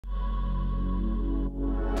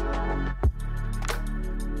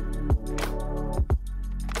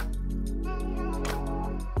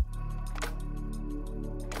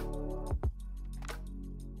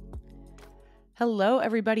Hello,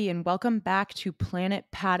 everybody, and welcome back to Planet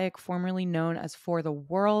Paddock, formerly known as For the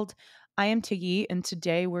World. I am Tiggy, and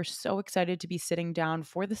today we're so excited to be sitting down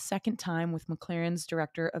for the second time with McLaren's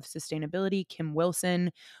Director of Sustainability, Kim Wilson.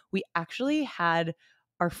 We actually had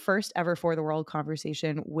our first ever For the World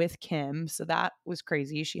conversation with Kim, so that was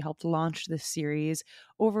crazy. She helped launch this series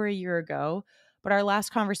over a year ago. But our last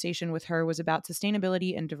conversation with her was about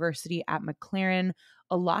sustainability and diversity at McLaren.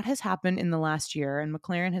 A lot has happened in the last year, and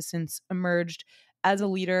McLaren has since emerged as a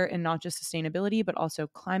leader in not just sustainability, but also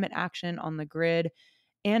climate action on the grid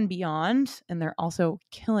and beyond. And they're also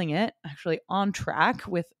killing it, actually on track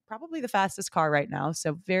with probably the fastest car right now.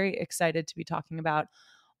 So, very excited to be talking about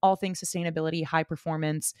all things sustainability, high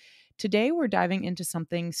performance. Today, we're diving into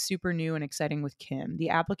something super new and exciting with Kim, the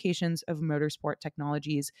applications of motorsport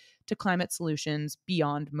technologies to climate solutions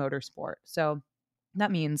beyond motorsport. So, that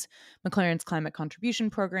means McLaren's climate contribution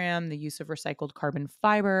program, the use of recycled carbon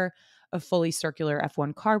fiber, a fully circular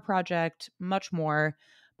F1 car project, much more.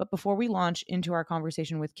 But before we launch into our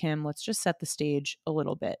conversation with Kim, let's just set the stage a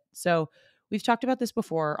little bit. So, we've talked about this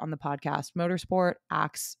before on the podcast. Motorsport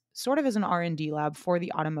acts sort of as an R&D lab for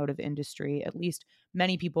the automotive industry. At least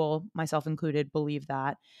many people, myself included, believe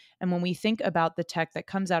that. And when we think about the tech that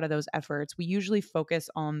comes out of those efforts, we usually focus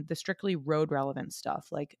on the strictly road relevant stuff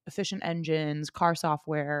like efficient engines, car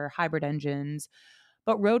software, hybrid engines.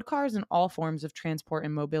 But road cars and all forms of transport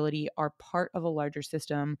and mobility are part of a larger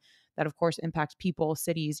system that, of course, impacts people,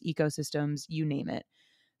 cities, ecosystems, you name it.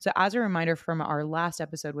 So, as a reminder from our last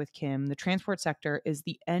episode with Kim, the transport sector is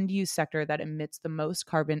the end use sector that emits the most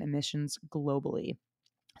carbon emissions globally.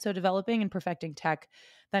 So, developing and perfecting tech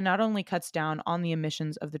that not only cuts down on the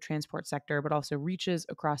emissions of the transport sector, but also reaches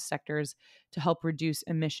across sectors to help reduce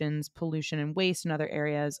emissions, pollution, and waste in other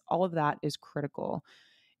areas, all of that is critical.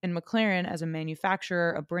 And McLaren, as a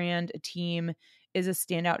manufacturer, a brand, a team, is a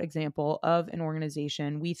standout example of an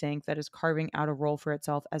organization we think that is carving out a role for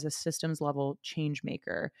itself as a systems level change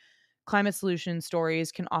maker. Climate solution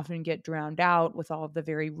stories can often get drowned out with all of the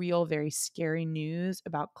very real, very scary news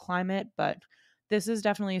about climate, but this is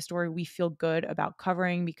definitely a story we feel good about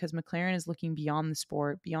covering because McLaren is looking beyond the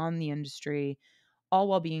sport, beyond the industry, all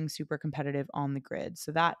while being super competitive on the grid.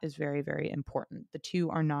 So that is very, very important. The two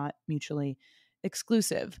are not mutually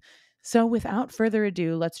exclusive. So without further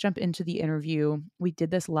ado, let's jump into the interview. We did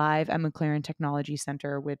this live at McLaren Technology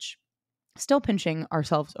Center, which still pinching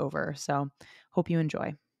ourselves over. So hope you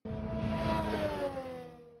enjoy.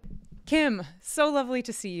 Kim, so lovely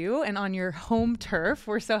to see you and on your home turf.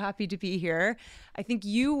 We're so happy to be here. I think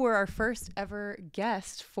you were our first ever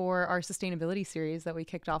guest for our sustainability series that we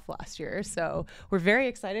kicked off last year. So we're very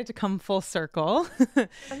excited to come full circle.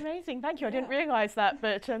 Amazing. Thank you. I didn't realize that,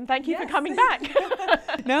 but thank you for coming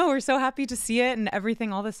back. No, we're so happy to see it and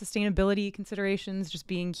everything, all the sustainability considerations, just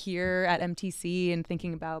being here at MTC and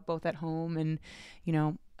thinking about both at home and,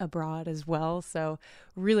 abroad as well. So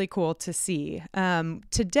really cool to see.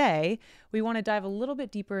 Today, we want to dive a little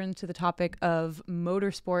bit deeper into the topic of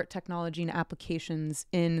motorsport technology and applications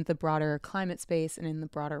in the broader climate space and in the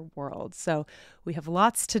broader world. So we have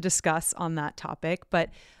lots to discuss on that topic, but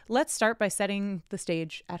let's start by setting the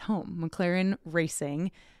stage at home. McLaren Racing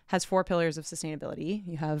has 4 pillars of sustainability.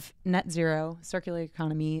 You have net zero, circular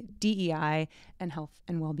economy, DEI, and health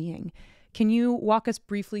and well-being. Can you walk us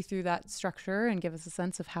briefly through that structure and give us a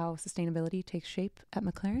sense of how sustainability takes shape at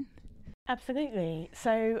McLaren? Absolutely.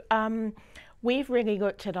 So we've really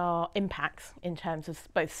looked at our impacts in terms of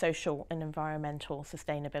both social and environmental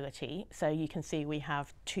sustainability. So you can see we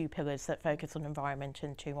have 2 pillars that focus on environment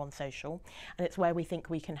and 2 on social. And it's where we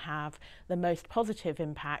think we can have the most positive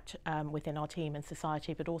impact within our team and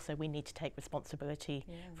society, but also we need to take responsibility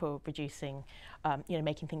for reducing,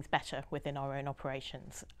 making things better within our own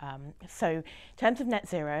operations. So in terms of net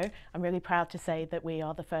zero, I'm really proud to say that we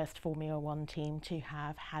are the first Formula One team to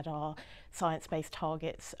have had our science-based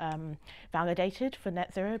targets validated for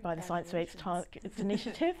net zero by the Science-Based Targets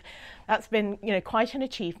Initiative. That's been, quite an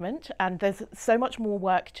achievement, and there's so much more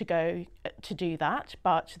work to go to do that.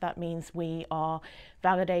 But that means we are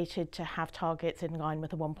validated to have targets in line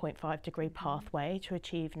with a 1.5 degree pathway to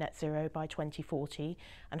achieve net zero by 2040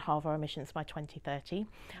 and halve our emissions by 2030.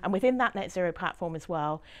 And within that net zero platform as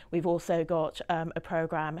well, we've also got a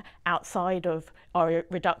program outside of our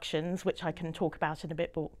reductions, which I can talk about in a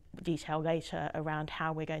bit more detail later, around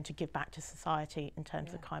how we're going to give back to society in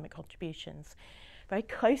terms of climate contributions. Very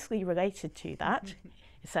closely related to that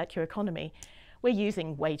is circular economy. we're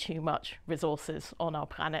using way too much resources on our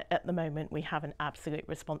planet at the moment. We have an absolute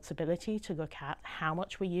responsibility to look at how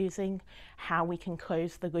much we're using, how we can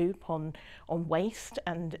close the loop on waste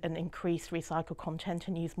and increase recycled content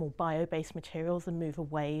and use more bio-based materials and move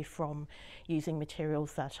away from using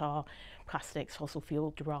materials that are plastics, fossil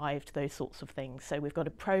fuel derived, those sorts of things. So we've got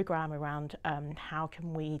a program around how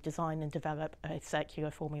can we design and develop a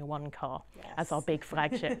circular Formula One car as our big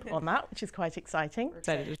flagship on that, which is quite exciting. We're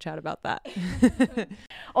excited to chat about that.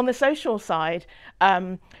 On the social side,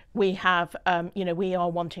 we have, we are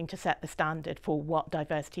wanting to set the standard for what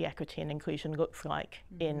diversity, equity and inclusion looks like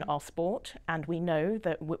in our sport. And we know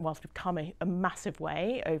that whilst we've come a massive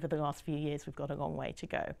way over the last few years, we've got a long way to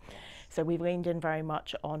go. So we've leaned in very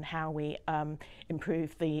much on how we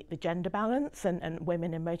improve the gender balance and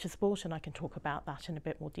women in motorsport, and I can talk about that in a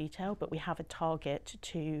bit more detail, but we have a target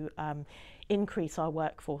to increase our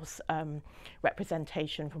workforce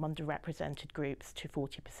representation from underrepresented groups to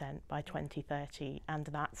 40% by 2030, and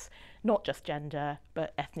that's not just gender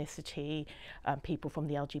but ethnicity, people from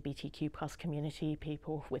the LGBTQ plus community,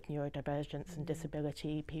 people with neurodivergence and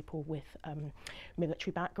disability, people with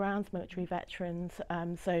military backgrounds, military veterans,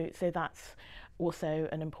 so that's also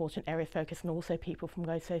an important area of focus, and also people from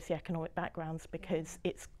low socioeconomic backgrounds, because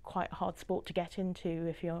it's quite a hard sport to get into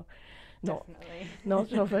if you're not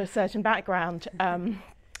of a certain background. And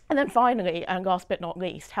then finally, and last but not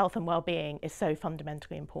least, health and well-being is so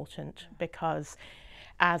fundamentally important, because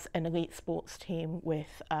as an elite sports team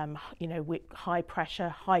with, with high pressure,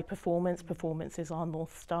 high performance is our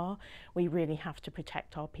North Star. We really have to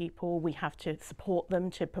protect our people. We have to support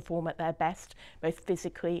them to perform at their best, both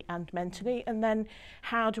physically and mentally. And then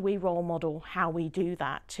how do we role model how we do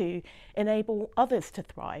that to enable others to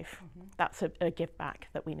thrive? That's a give back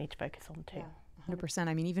that we need to focus on too. 100%.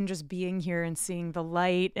 I mean, even just being here and seeing the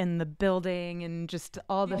light and the building and just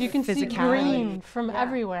all the you can see green from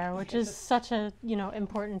everywhere, which is such a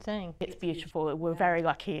important thing. It's beautiful. We're very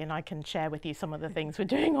lucky, and I can share with you some of the things we're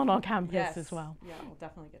doing on our campus as well. Yeah, we'll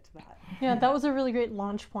definitely get to that. Yeah, that was a really great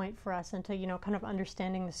launch point for us into kind of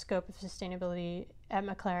understanding the scope of sustainability at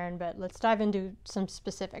McLaren. But let's dive into some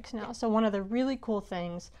specifics now. So one of the really cool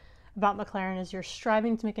things about McLaren is you're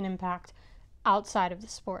striving to make an impact outside of the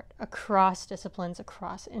sport, across disciplines,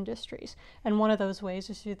 across industries. And one of those ways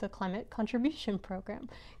is through the Climate Contribution Program.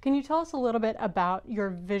 Can you tell us a little bit about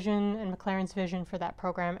your vision and McLaren's vision for that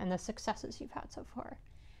program and the successes you've had so far?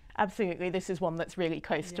 Absolutely. This is one that's really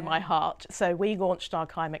close to my heart. So we launched our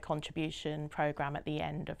Climate Contribution Program at the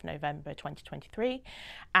end of November 2023.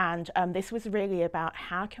 And this was really about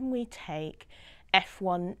how can we take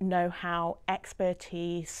F1 know-how,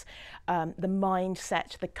 expertise, the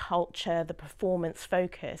mindset, the culture, the performance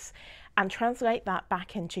focus, and translate that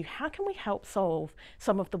back into how can we help solve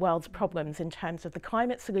some of the world's problems in terms of the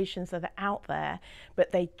climate solutions that are out there,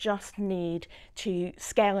 but they just need to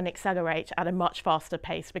scale and accelerate at a much faster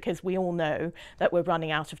pace, because we all know that we're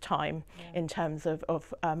running out of time in terms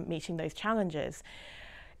of meeting those challenges.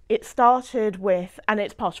 It started with, and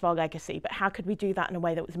it's part of our legacy, but how could we do that in a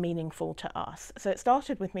way that was meaningful to us? So it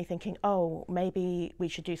started with me thinking, oh, maybe we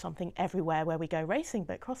should do something everywhere where we go racing,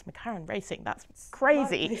 but across McLaren racing, that's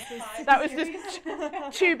crazy. That was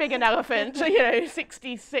just too big an elephant,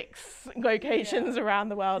 66 locations around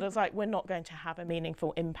the world. I was like, we're not going to have a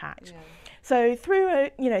meaningful impact. So through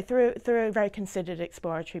a very considered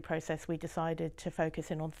exploratory process, we decided to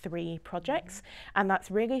focus in on 3 projects, and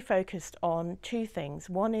that's really focused on 2 things.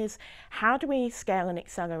 One is how do we scale and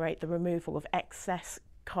accelerate the removal of excess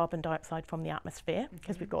carbon dioxide from the atmosphere,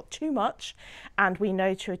 because we've got too much, and we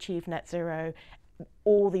know to achieve net zero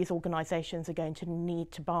all these organisations are going to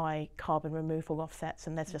need to buy carbon removal offsets,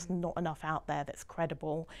 and there's just not enough out there that's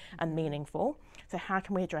credible and meaningful. So how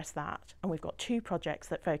can we address that? And we've got 2 projects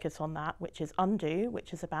that focus on that, which is Undo,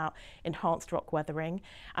 which is about enhanced rock weathering,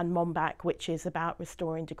 and Momback, which is about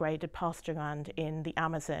restoring degraded pasture land in the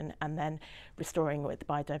Amazon and then restoring with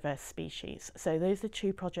biodiverse species. So those are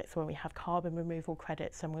 2 projects where we have carbon removal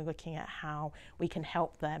credits, and we're looking at how we can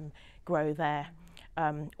help them grow their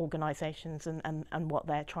organisations and what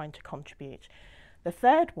they're trying to contribute. The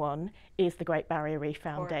third one is the Great Barrier Reef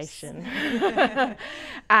Foundation.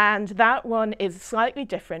 And that one is slightly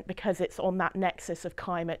different because it's on that nexus of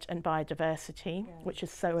climate and biodiversity, which is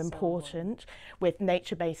so important, with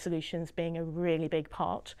nature-based solutions being a really big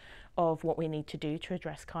part of what we need to do to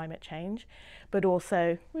address climate change. But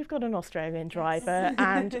also, we've got an Australian driver,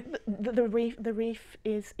 and the reef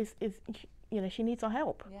is she needs our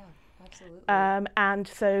help. Yeah. Absolutely. And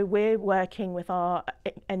so we're working with our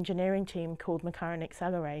engineering team called McLaren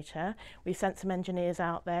Accelerator. We sent some engineers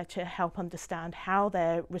out there to help understand how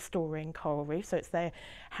they're restoring coral reefs. So it's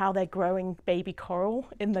how they're growing baby coral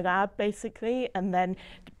in the lab, basically, and then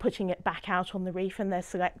putting it back out on the reef, and they're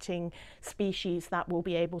selecting species that will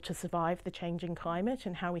be able to survive the changing climate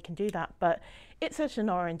and how we can do that. But it's at an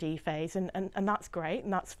R&D phase, and that's great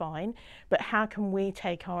and that's fine, but how can we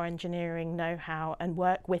take our engineering know-how and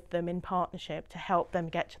work with them in partnership to help them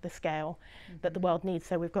get to the scale that the world needs?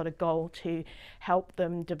 So we've got a goal to help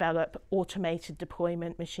them develop automated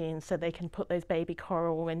deployment machines so they can put those baby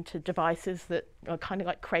coral into devices that are kind of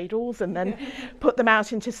like cradles and then put them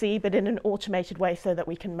out into sea, but in an automated way so that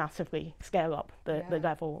we can massively scale up the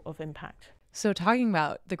level of impact. So talking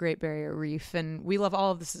about the Great Barrier Reef, and we love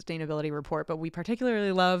all of the sustainability report, but we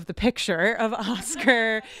particularly love the picture of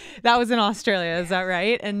Oscar. That was in Australia, is that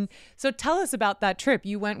right? And so tell us about that trip.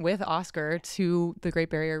 You went with Oscar to the Great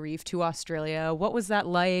Barrier Reef, to Australia. What was that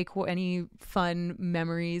like? Any fun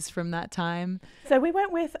memories from that time? So we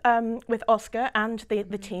went with Oscar and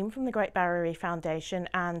the team from the Great Barrier Reef Foundation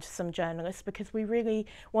and some journalists, because we really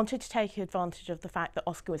wanted to take advantage of the fact that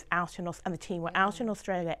Oscar was out in and the team were out in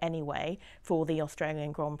Australia anyway for the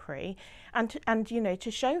Australian Grand Prix, and you know, to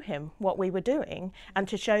show him what we were doing and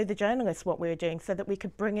to show the journalists what we were doing so that we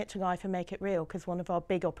could bring it to life and make it real, because one of our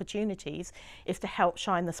big opportunities is to help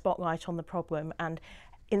shine the spotlight on the problem and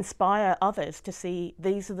inspire others to see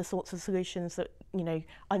these are the sorts of solutions that, you know,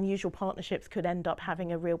 unusual partnerships could end up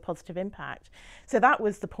having a real positive impact. So that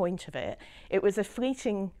was the point of it. It was a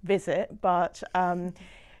fleeting visit, but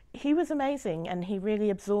he was amazing, and he really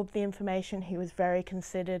absorbed the information. He was very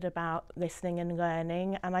considered about listening and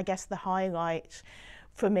learning, and I guess the highlight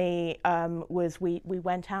for me was we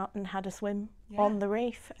went out and had a swim on the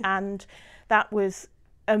reef, and that was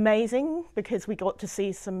amazing because we got to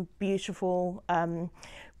see some beautiful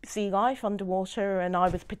sea life underwater, and I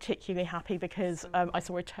was particularly happy because I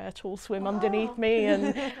saw a turtle swim underneath me,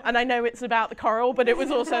 and I know it's about the coral, but it was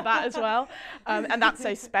also that as well, and that's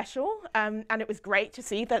so special, and it was great to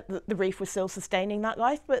see that the reef was still sustaining that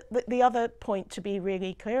life. But the other point to be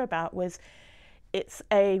really clear about was it's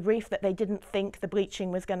a reef that they didn't think the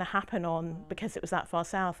bleaching was going to happen on because it was that far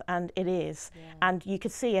south, and it is. And you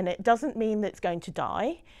could see, and it doesn't mean that it's going to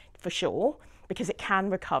die for sure, because it can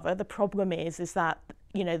recover. The problem is that,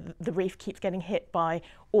 you know, the reef keeps getting hit by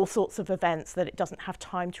all sorts of events that it doesn't have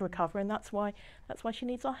time to recover, and that's why she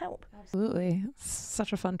needs our help. Absolutely.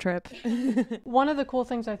 Such a fun trip. One of the cool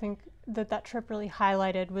things I think that trip really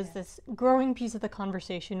highlighted was this growing piece of the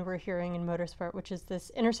conversation we're hearing in motorsport, which is this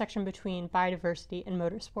intersection between biodiversity and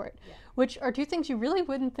motorsport, which are two things you really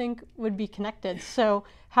wouldn't think would be connected. So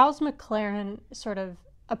how's McLaren sort of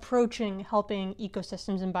approaching helping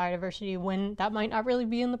ecosystems and biodiversity when that might not really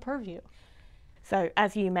be in the purview? So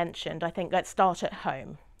as you mentioned, I think let's start at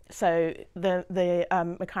home. So the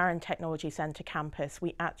McLaren Technology Center campus,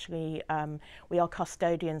 we actually, we are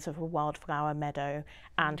custodians of a wildflower meadow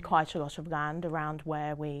and quite a lot of land around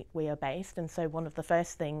where we are based. And so one of the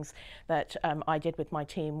first things that I did with my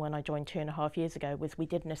team when I joined 2.5 years ago was we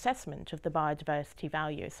did an assessment of the biodiversity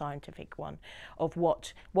value, a scientific one, of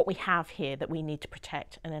what we have here that we need to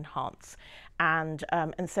protect and enhance. And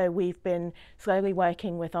so we've been slowly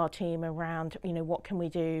working with our team around, you know, what can we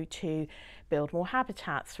do to build more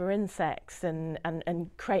habitats for insects and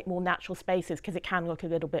create more natural spaces, because it can look a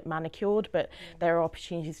little bit manicured, but there are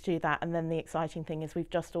opportunities to do that. And then the exciting thing is we've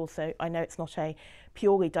just also, I know it's not a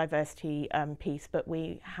purely diversity piece, but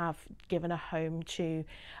we have given a home to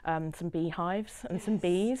some beehives and some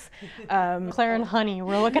bees. McLaren honey,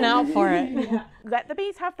 we're looking out for it. Let the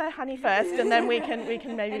bees have their honey first, and then we can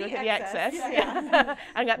maybe look at the excess. Yeah.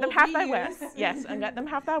 And let them have their wax. Yes, and let them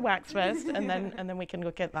have their wax first, and then we can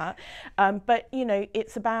look at that. But you know,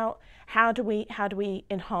 it's about how do we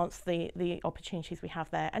enhance the opportunities we have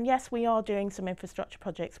there. And yes, we are doing some infrastructure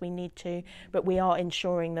projects, we need to, but we are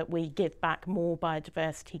ensuring that we give back more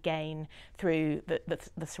biodiversity gain through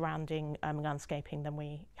the surrounding landscaping than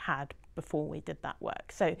we had before we did that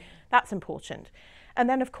work. So that's important. And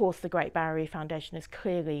then, of course, the Great Barrier Reef Foundation is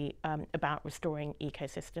clearly about restoring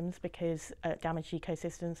ecosystems, because damaged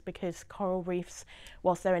ecosystems, because coral reefs,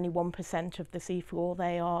 whilst they're only 1% of the seafloor,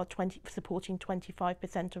 they are supporting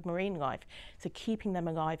 25% of marine life. So keeping them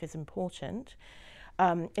alive is important.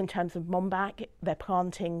 In terms of Mombac, they're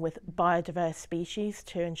planting with biodiverse species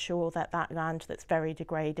to ensure that that land that's very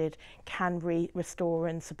degraded can restore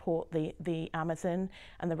and support the Amazon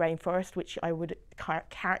and the rainforest, which I would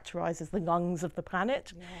characterize as the lungs of the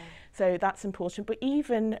planet. Yeah. So that's important. But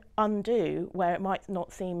even undo, where it might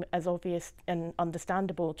not seem as obvious and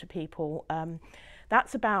understandable to people,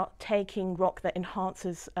 That's about taking rock that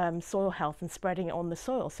enhances soil health and spreading it on the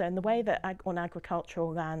soil. So in the way that on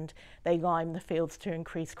agricultural land they lime the fields to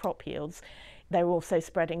increase crop yields, they're also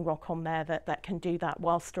spreading rock on there that can do that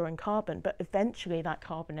while storing carbon. But eventually that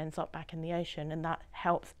carbon ends up back in the ocean, and that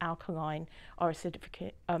helps alkaline our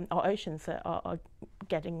oceans that are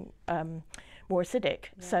getting more acidic.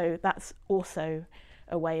 Yeah. So that's also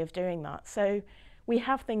a way of doing that. So we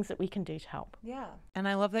have things that we can do to help. Yeah. And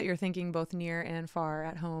I love that you're thinking both near and far,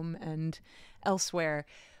 at home and elsewhere.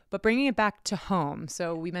 But bringing it back to home,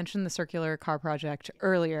 so we mentioned the circular car project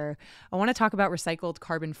earlier. I want to talk about recycled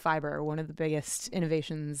carbon fiber, one of the biggest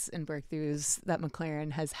innovations and breakthroughs that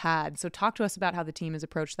McLaren has had. So talk to us about how the team has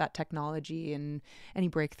approached that technology and any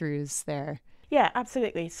breakthroughs there. Yeah,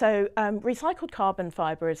 absolutely. So recycled carbon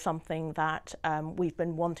fibre is something that we've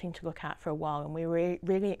been wanting to look at for a while, and we were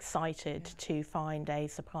really excited to find a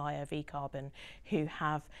supplier, V-Carbon, who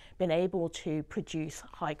have been able to produce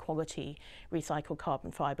high quality recycled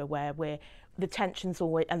carbon fibre where the tension's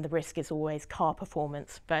always and the risk is always car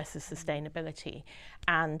performance versus sustainability.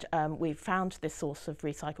 And we've found this source of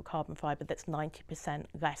recycled carbon fibre that's 90%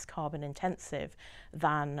 less carbon intensive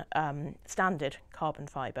than standard carbon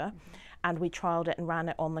fibre. And we trialled it and ran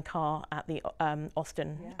it on the car at the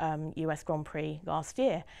Austin US Grand Prix last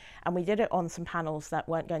year. And we did it on some panels that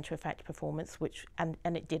weren't going to affect performance, and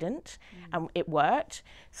it didn't, and it worked.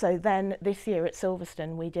 So then this year at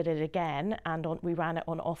Silverstone, we did it again, and we ran it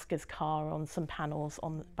on Oscar's car on some panels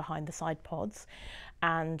behind the side pods.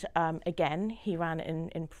 And again, he ran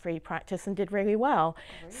it in free practice and did really well.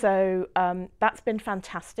 Great. So that's been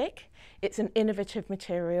fantastic. It's an innovative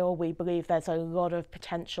material. We believe there's a lot of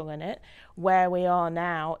potential in it. Where we are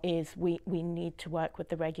now is we need to work with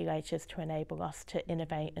the regulators to enable us to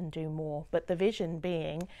innovate and do more. But the vision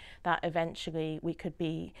being that eventually we could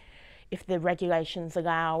be, if the regulations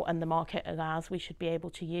allow and the market allows, we should be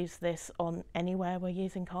able to use this on anywhere we're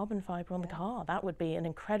using carbon fibre on the car. That would be an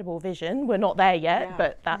incredible vision. We're not there yet,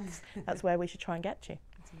 but that's where we should try and get to.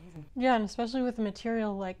 Yeah, and especially with a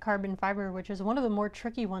material like carbon fiber, which is one of the more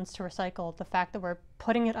tricky ones to recycle, the fact that we're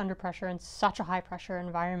putting it under pressure in such a high pressure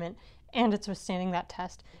environment and it's withstanding that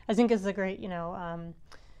test, I think is a great,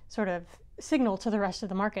 sort of signal to the rest of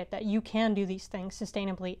the market that you can do these things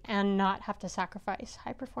sustainably and not have to sacrifice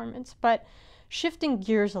high performance. But shifting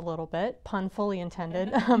gears a little bit, pun fully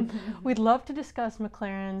intended, we'd love to discuss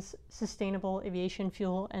McLaren's sustainable aviation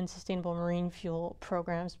fuel and sustainable marine fuel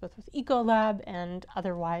programs, both with Ecolab and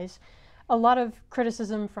otherwise. A lot of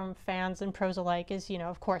criticism from fans and pros alike is,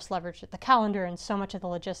 of course, leveraged at the calendar and so much of the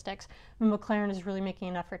logistics. But McLaren is really making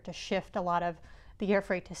an effort to shift a lot of the air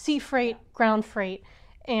freight to sea freight, ground freight,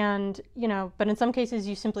 and, but in some cases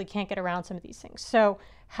you simply can't get around some of these things. So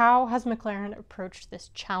how has McLaren approached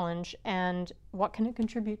this challenge, and what can it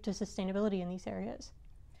contribute to sustainability in these areas?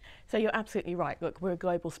 So you're absolutely right. Look, we're a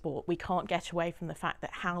global sport. We can't get away from the fact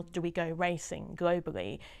that how do we go racing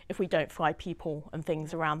globally if we don't fly people and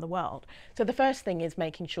things around the world? So the first thing is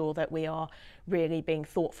making sure that we are really being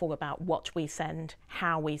thoughtful about what we send,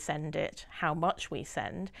 how we send it, how much we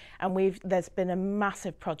send. And there's been a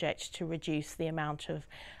massive project to reduce the amount of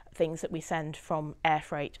things that we send from air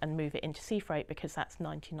freight and move it into sea freight, because that's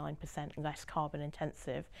 99% less carbon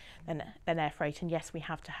intensive than air freight. And yes, we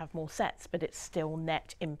have to have more sets, but it's still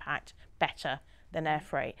net impact better than air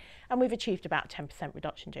freight. And we've achieved about 10%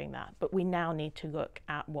 reduction doing that. But we now need to look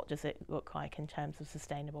at what does it look like in terms of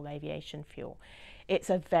sustainable aviation fuel. It's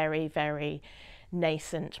a very, very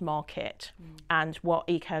nascent market, and what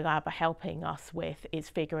Ecolab are helping us with is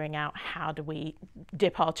figuring out how do we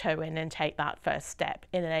dip our toe in and take that first step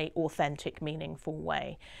in an authentic, meaningful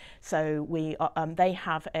way. So they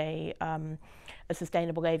have a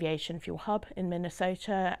sustainable aviation fuel hub in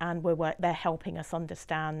Minnesota, and they're helping us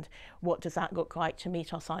understand what does that look like to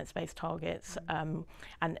meet our science-based targets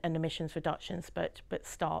and emissions reductions, but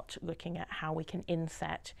start looking at how we can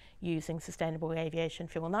inset using sustainable aviation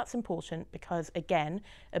fuel. And that's important because, again,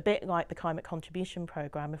 a bit like the Climate Contribution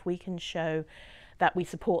Programme, if we can show that we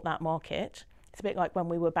support that market, it's a bit like when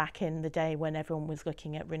we were back in the day when everyone was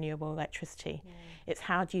looking at renewable electricity. It's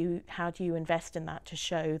how do you invest in that to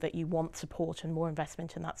show that you want support and more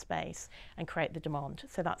investment in that space and create the demand.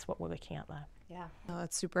 So that's what we're looking at there. Yeah,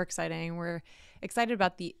 that's super exciting. We're excited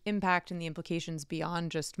about the impact and the implications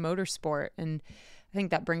beyond just motorsport. And I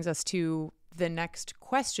think that brings us to the next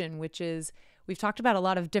question, which is, we've talked about a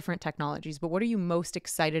lot of different technologies, but what are you most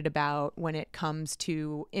excited about when it comes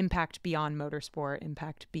to impact beyond motorsport,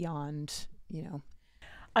 impact beyond,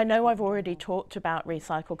 I know I've already talked about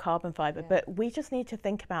recycled carbon fibre, but we just need to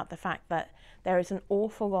think about the fact that there is an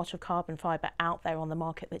awful lot of carbon fibre out there on the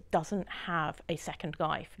market that doesn't have a second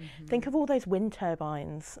life. Think of all those wind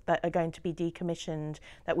turbines that are going to be decommissioned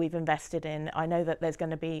that we've invested in. I know that there's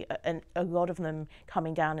going to be a lot of them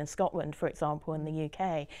coming down in Scotland, for example, in the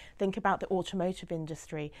UK. Think about the automotive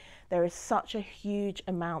industry. There is such a huge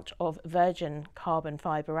amount of virgin carbon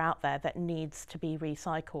fibre out there that needs to be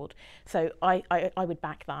recycled. So I would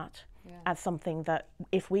back that as something that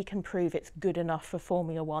if we can prove it's good enough for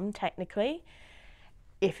Formula One technically,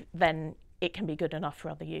 then it can be good enough for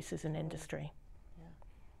other uses in industry.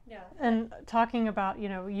 Yeah, and talking about, you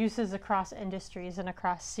know, uses across industries and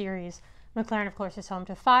across series, McLaren, of course, is home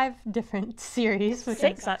to 5 different series. Which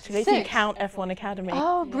 6, actually, if you count F1 Academy.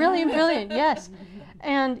 Oh, brilliant, brilliant, yes.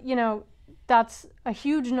 And, you know, that's a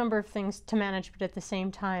huge number of things to manage, but at the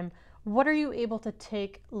same time, what are you able to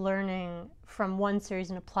take learning from one series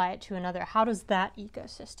and apply it to another? How does that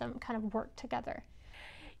ecosystem kind of work together?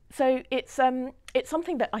 So it's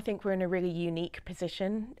something that I think we're in a really unique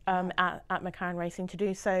position at McLaren Racing to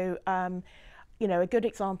do. So, you know, a good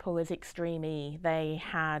example is Extreme E. They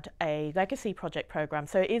had a legacy project program.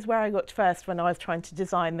 So it is where I looked first when I was trying to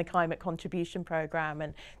design the climate contribution program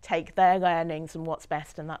and take their learnings and what's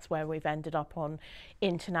best. And that's where we've ended up on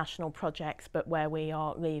international projects, but where we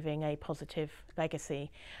are leaving a positive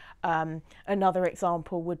legacy. Another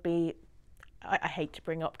example would be, I hate to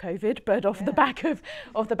bring up COVID, but off the back of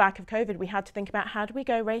COVID, we had to think about how do we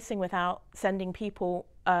go racing without sending people,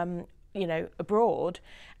 you know, abroad.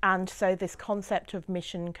 And so this concept of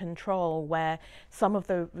mission control, where some of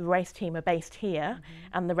the race team are based here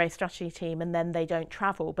and the race strategy team, and then they don't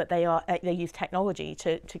travel, but they use technology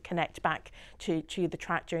to connect back to the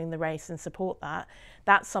track during the race and support that.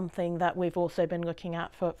 That's something that we've also been looking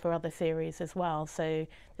at for other series as well. So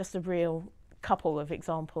just a real couple of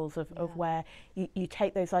examples of where you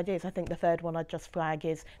take those ideas. I think the third one I'd just flag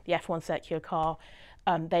is the F1 circular car.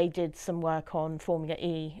 They did some work on Formula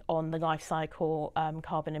E on the life cycle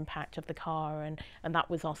carbon impact of the car, and that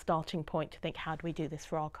was our starting point to think, how do we do this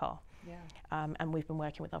for our car? And we've been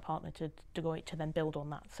working with our partner Deloitte to then build on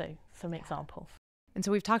that. So some examples. And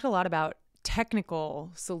so we've talked a lot about technical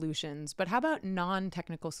solutions, but how about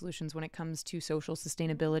non-technical solutions when it comes to social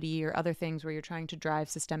sustainability or other things where you're trying to drive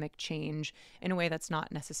systemic change in a way that's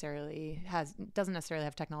not necessarily doesn't necessarily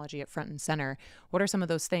have technology at front and center? What are some of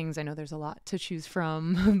those things? I know there's a lot to choose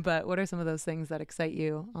from, but what are some of those things that excite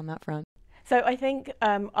you on that front? So I think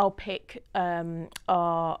I'll pick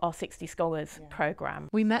our 60 Scholars program.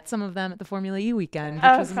 We met some of them at the Formula E weekend, which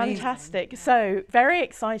was amazing. Fantastic. So very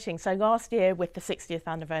exciting. So last year with the 60th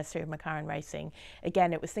anniversary of McLaren Racing,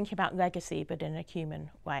 again, it was thinking about legacy, but in a human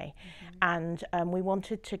way. And we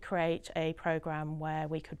wanted to create a program where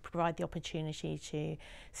we could provide the opportunity to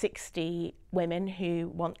 60 women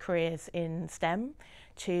who want careers in STEM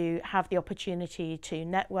to have the opportunity to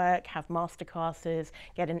network, have masterclasses,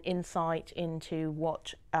 get an insight into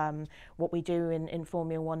what we do in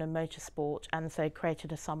Formula One and motorsport, and so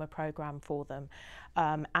created a summer program for them.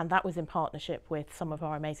 And that was in partnership with some of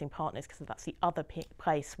our amazing partners, because that's the other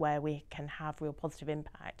place where we can have real positive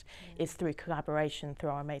impact is through collaboration through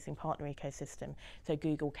our amazing partner ecosystem. So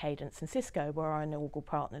Google, Cadence and Cisco were our inaugural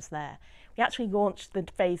partners there. We actually launched the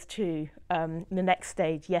phase 2, the next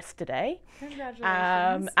stage, yesterday.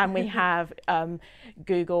 Congratulations. And we have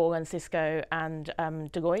Google and Cisco and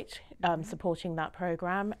Deloitte supporting that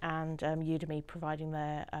program, and Udemy providing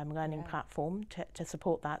their learning platform to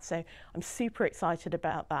support that. So I'm super excited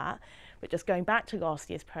about that. But just going back to last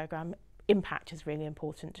year's program, impact is really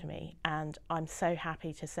important to me, and I'm so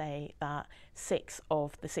happy to say that 6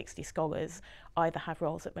 of the 60 scholars either have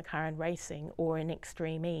roles at McLaren Racing or in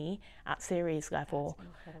Extreme E at series level,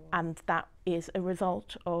 and that is a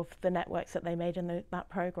result of the networks that they made in that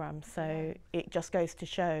program. So it just goes to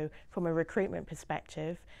show, from a recruitment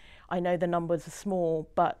perspective, I know the numbers are small,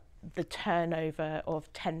 but the turnover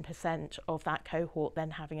of 10% of that cohort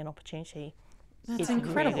then having an opportunity is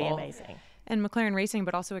incredible. Really amazing. And McLaren Racing,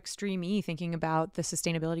 but also Extreme E, thinking about the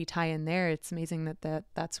sustainability tie-in there. It's amazing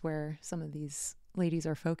that's where some of these ladies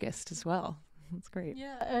are focused as well. That's great.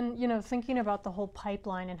 Yeah, and you know, thinking about the whole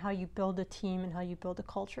pipeline and how you build a team and how you build a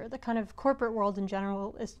culture, the kind of corporate world in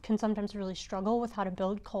general can sometimes really struggle with how to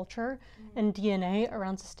build culture and DNA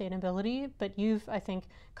around sustainability. But you've, I think,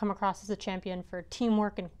 come across as a champion for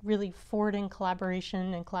teamwork and really forwarding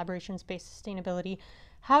collaboration and collaborations-based sustainability.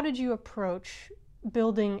 How did you approach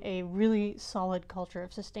building a really solid culture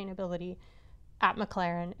of sustainability at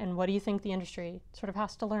McLaren, and what do you think the industry sort of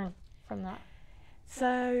has to learn from that?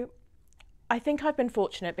 So I think I've been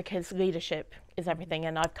fortunate because leadership is everything,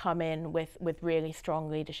 and I've come in with really strong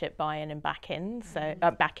leadership buy-in and backing.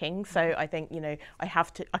 So I think, you know, I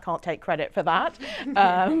can't take credit for that,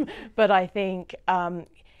 but I think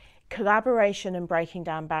collaboration and breaking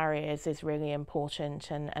down barriers is really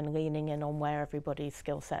important, and leaning in on where everybody's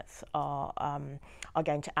skill sets are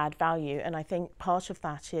going to add value. And I think part of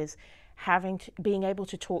that is being able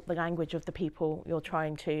to talk the language of the people you're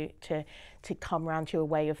trying to come around to a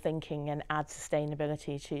way of thinking and add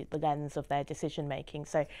sustainability to the lens of their decision making.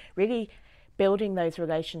 So really building those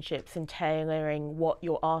relationships and tailoring what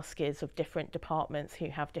your ask is of different departments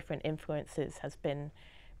who have different influences has been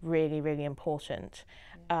really, really important.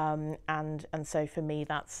 And so for me,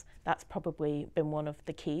 that's probably been one of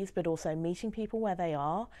the keys, but also meeting people where they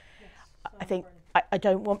are. Yes, I think I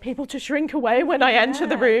don't want people to shrink away when I enter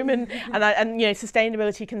the room, and you know,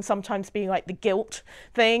 sustainability can sometimes be like the guilt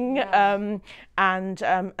thing, and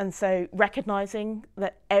so recognizing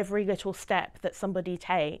that every little step that somebody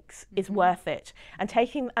takes is worth it, and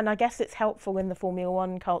I guess it's helpful in the Formula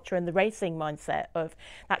One culture and the racing mindset of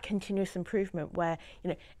that continuous improvement, where, you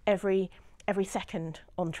know, every second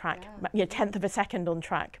on track, you know, tenth of a second on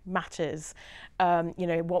track matters. You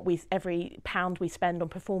know, every pound we spend on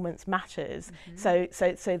performance matters. So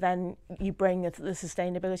then you bring the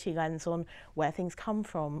sustainability lens on where things come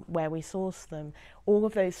from, where we source them. All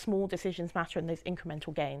of those small decisions matter, and those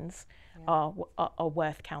incremental gains are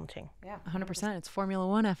worth counting. Yeah, 100%. It's Formula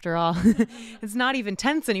One after all. It's not even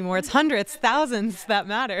tenths anymore. It's hundreds, thousands that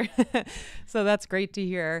matter. So that's great to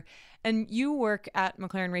hear. And you work at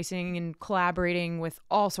McLaren Racing and collaborating with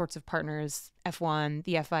all sorts of partners, F1,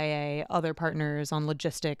 the FIA, other partners on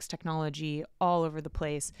logistics, technology, all over the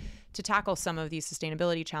place to tackle some of these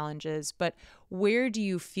sustainability challenges. But where do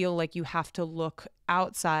you feel like you have to look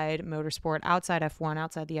outside motorsport, outside F1,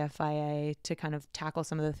 outside the FIA to kind of tackle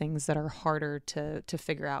some of the things that are harder to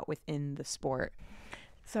figure out within the sport?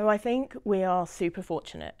 So I think we are super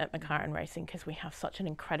fortunate at McLaren Racing because we have such an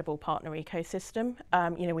incredible partner ecosystem.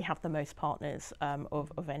 You know, we have the most partners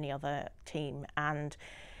of any other team, and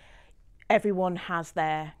everyone has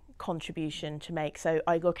their contribution to make. So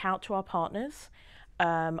I look out to our partners.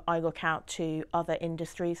 I look out to other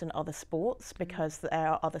industries and other sports, because there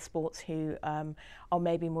are other sports who are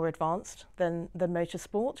maybe more advanced than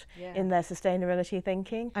motorsport in their sustainability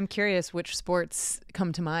thinking. I'm curious which sports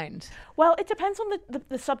come to mind. Well, it depends on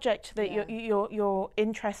the subject that you're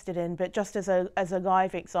interested in, but just as a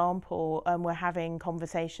live example, we're having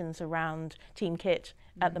conversations around team kit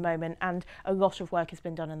at the moment, and a lot of work has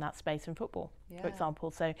been done in that space in football, for example.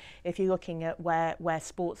 So if you're looking at where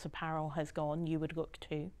sports apparel has gone, you would look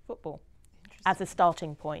to football as a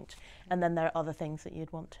starting point, and then there are other things that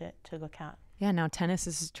you'd want to look at. Yeah, now tennis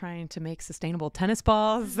is trying to make sustainable tennis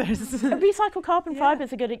balls. Recycled carbon fibre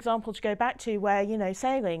is a good example to go back to, where, you know,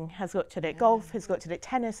 sailing has looked at it, golf has looked at it,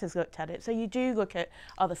 tennis has looked at it. So you do look at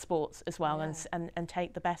other sports as well, and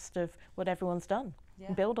take the best of what everyone's done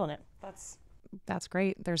and build on it. That's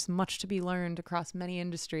great. There's much to be learned across many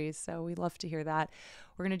industries, so we love to hear that.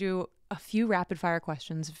 We're going to do a few rapid fire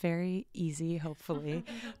questions, very easy, hopefully.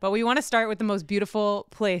 But we want to start with the most beautiful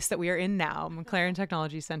place that we are in now, McLaren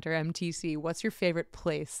Technology Center, MTC. What's your favorite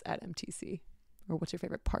place at MTC? Or what's your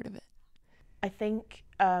favorite part of it? I think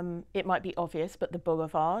it might be obvious, but the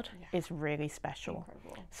boulevard is really special.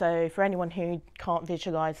 Incredible. So for anyone who can't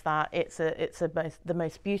visualize that, it's the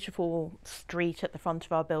most beautiful street at the front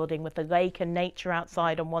of our building, with the lake and nature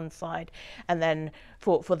outside on one side, and then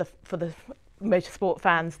for the motorsport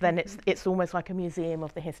fans, then it's almost like a museum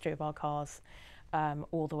of the history of our cars,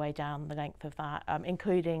 all the way down the length of that,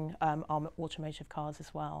 including our automotive cars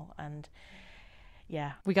as well. And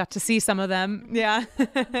yeah, we got to see some of them. Yeah,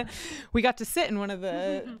 we got to sit in one of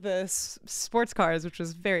the sports cars, which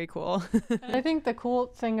was very cool. I think the cool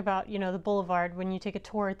thing about, you know, the boulevard, when you take a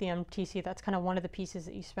tour at the MTC, that's kind of one of the pieces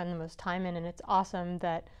that you spend the most time in, and it's awesome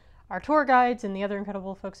that our tour guides and the other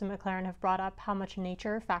incredible folks in McLaren have brought up how much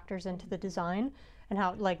nature factors into the design, and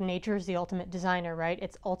how, like, nature is the ultimate designer, right?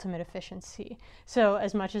 It's ultimate efficiency. So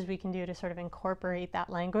as much as we can do to sort of incorporate that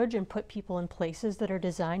language and put people in places that are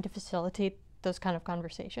designed to facilitate those kind of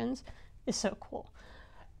conversations is so cool.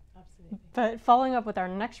 Absolutely. But following up with our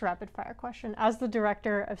next rapid fire question, as the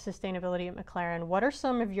director of sustainability at McLaren, what are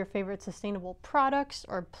some of your favorite sustainable products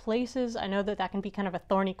or places? I know that can be kind of a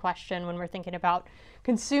thorny question when we're thinking about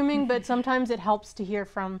consuming, but sometimes it helps to hear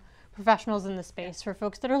from professionals in the space, for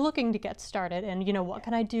folks that are looking to get started and, you know, what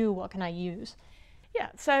can I do? What can I use? Yeah,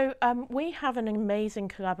 so we have an amazing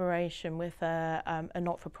collaboration with a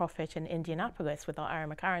not-for-profit in Indianapolis with our Aaron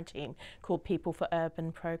McLaren team called People for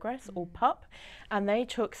Urban Progress, or PUP, and they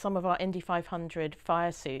took some of our Indy 500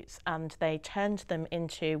 fire suits and they turned them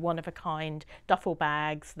into one-of-a-kind duffel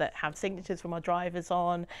bags that have signatures from our drivers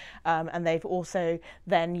on, and they've also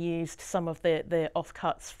then used some of the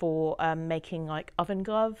offcuts for making like oven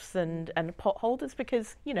gloves and pot holders,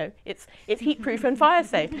 because it's heat-proof and fire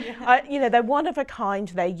safe. They're one-of-a-kind.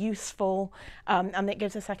 They're useful, and it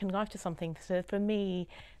gives a second life to something. So for me,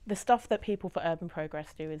 the stuff that People for Urban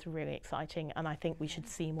Progress do is really exciting, and I think we should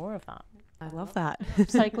see more of that. I love that.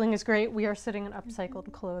 Upcycling is great. We are sitting in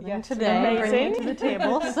upcycled clothing today, amazing. bringing it to the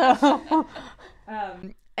table. So,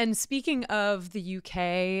 and speaking of the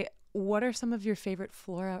UK, what are some of your favorite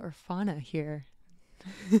flora or fauna here?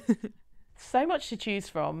 So much to choose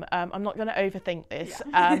from. I'm not going to overthink this.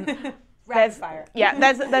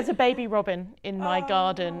 There's a baby robin in my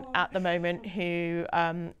garden at the moment who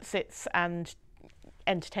sits and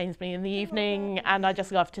entertains me in the evening, and I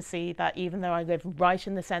just love to see that even though I live right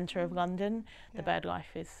in the centre of London, the bird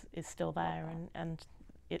life is still there, and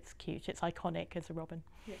it's cute. It's iconic as a robin.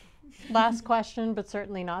 Yeah. Last question, but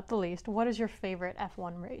certainly not the least. What is your favourite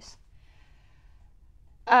F1 race?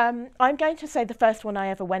 I'm going to say the first one I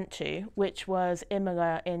ever went to, which was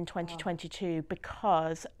Imola in 2022,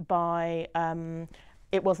 because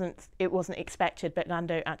it wasn't expected, but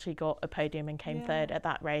Lando actually got a podium and came third at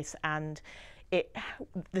that race, and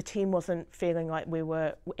the team wasn't feeling like we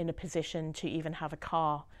were in a position to even have a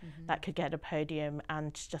car that could get a podium,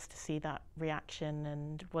 and just to see that reaction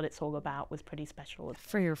and what it's all about was pretty special.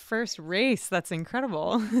 For your first race, that's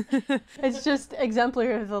incredible. It's just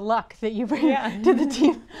exemplary of the luck that you bring to the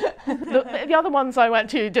team. The other ones I went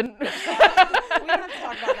to didn't. We don't have to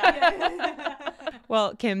talk about that.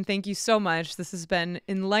 Well, Kim, thank you so much. This has been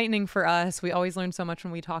enlightening for us. We always learn so much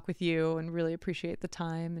when we talk with you, and really appreciate the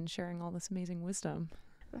time and sharing all this amazing wisdom.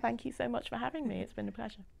 Thank you so much for having me. It's been a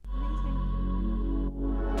pleasure.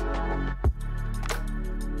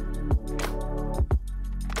 Amazing.